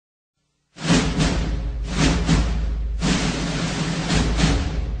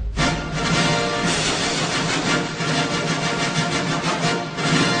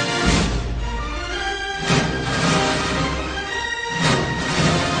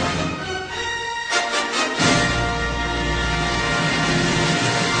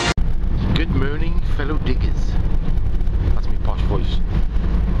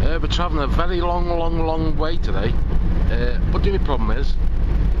very long way today, but the only problem is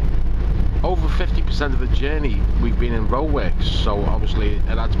over 50% of the journey we've been in roadworks, so obviously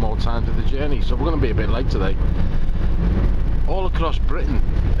it adds more time to the journey, so we're going to be a bit late today. All across Britain,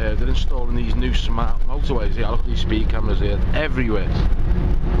 they're installing these new smart motorways here. Look at these speed cameras here, everywhere.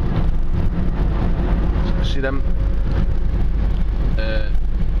 See them?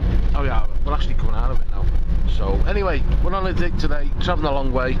 Oh yeah, we're actually coming out of it now. So anyway, we're on a dig today, travelling a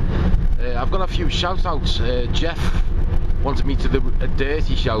long way. I've got a few shout outs. Jeff wanted me to do a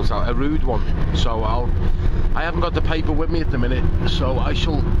dirty shout out, a rude one, so I haven't got the paper with me at the minute, so I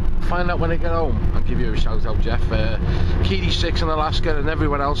shall find out when I get home and give you a shout out, Jeff. Keely6 in Alaska and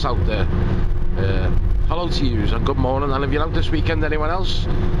everyone else out there, hello to you and good morning. And if you're out this weekend, anyone else,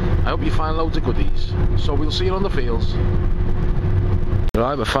 I hope you find loads of goodies. So we'll see you on the fields.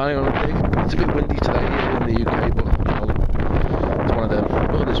 Right, we're finally on a dig. It's a bit windy today here in the UK, but you know, it's one of them.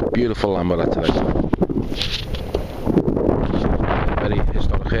 Look at this beautiful land we're at today. Very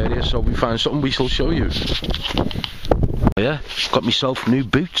historic area, so we found something we shall show you. Yeah, got myself new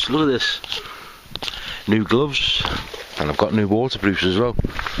boots, look at this. New gloves, and I've got new waterproofs as well.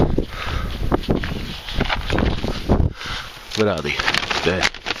 Where are they? There.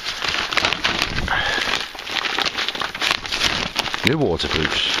 New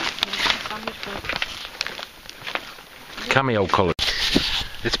waterproofs. Cameo colour.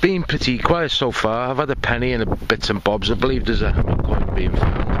 It's been pretty quiet so far. I've had a penny and a bits and bobs. I believe there's a hammer coin being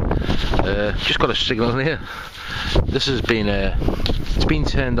found. Just got a signal in here. This has been it's been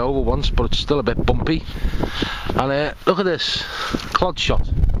turned over once, but it's still a bit bumpy. And look at this clod shot.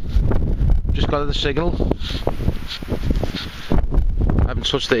 Just got the signal. I haven't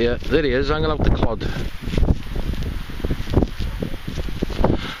touched it yet. There he is, hanging out the clod.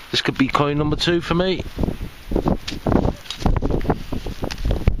 This could be coin number 2 for me.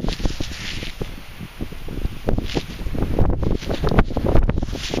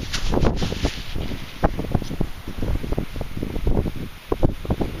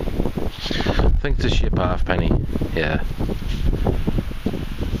 I think it's a ship halfpenny, yeah.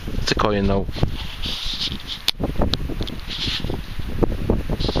 It's a coin though.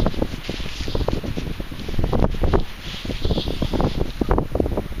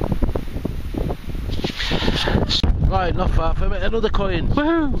 Right, not far from it, another coin.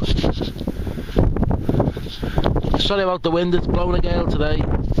 Woohoo! Sorry about the wind, it's blowing a gale today.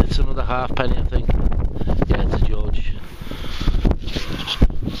 It's another halfpenny, I think. Yeah, it's a George.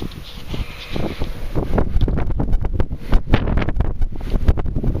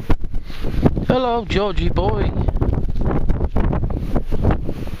 Hello, Georgie boy.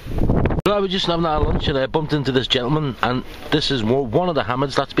 Right, we're just having our lunch and I bumped into this gentleman, and this is one of the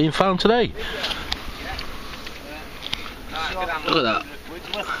hammers that's been found today. Look at that.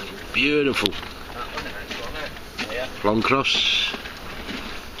 Beautiful. Long cross.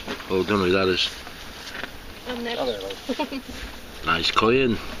 Oh, don't know who that is. Nice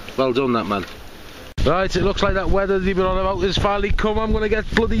coin. Well done, that man. Right, it looks like that weather they've been on about has finally come. I'm going to get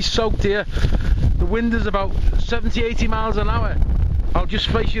bloody soaked here. The wind is about 70-80 miles an hour. I'll just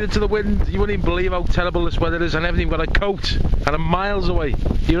face you into the wind. You wouldn't even believe how terrible this weather is, and everything got a coat and I'm miles away.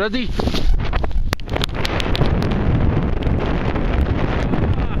 You ready?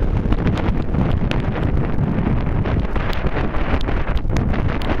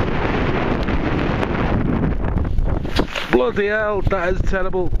 Bloody hell, that is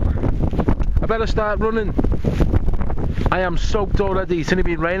terrible. I better start running. I am soaked already. It's only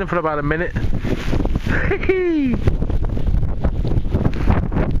been raining for about a minute.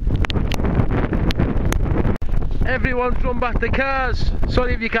 Everyone's run back to cars.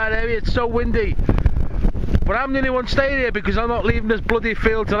 Sorry if you can't hear me, it's so windy. But I'm the only one staying here because I'm not leaving this bloody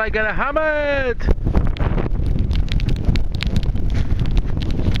field till I get hammered.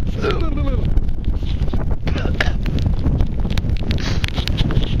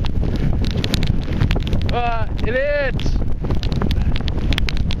 It hurts.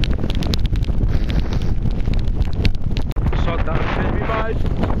 Sod that, fish me bite.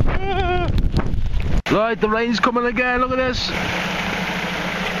 Right, the rain's coming again, look at this.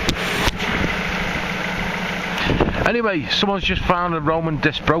 Anyway, someone's just found a Roman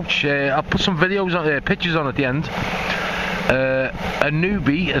disc brooch. I'll put some videos on there, pictures on at the end. A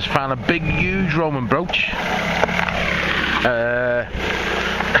newbie has found a big, huge Roman brooch.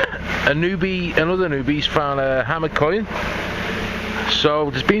 Another newbie's found a hammered coin. So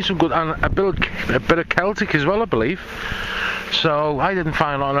there's been some good, and a bit of Celtic as well, I believe. So I didn't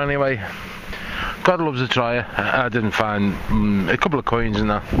find one anyway. God loves a trier. I didn't find a couple of coins in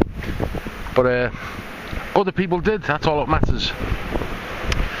that, but other people did. That's all that matters.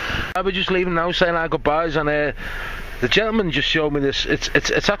 I was just leaving now saying our goodbyes, and the gentleman just showed me this.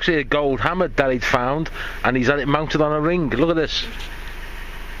 It's actually a gold hammer that he'd found, and he's had it mounted on a ring. Look at this.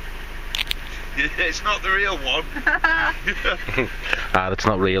 It's not the real one. That's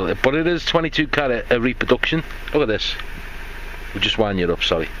not real, but it is 22 carat reproduction. Look at this. We'll just wind you up,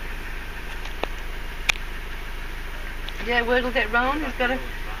 sorry. Yeah, word will get round. He's got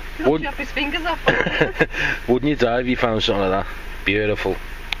to chop his fingers off. Wouldn't you die if you found something like that? Beautiful.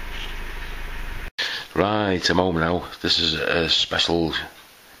 Right, a moment now. This is a special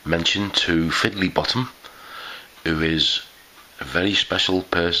mention to Fiddly Bottom, who is a very special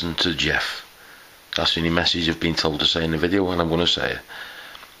person to Jeff. That's the only message I've been told to say in the video, and I'm going to say it.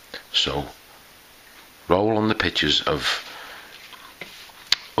 So, roll on the pictures of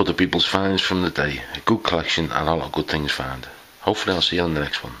other people's finds from the day. A good collection and a lot of good things found. Hopefully I'll see you on the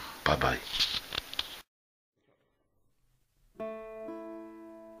next one. Bye bye.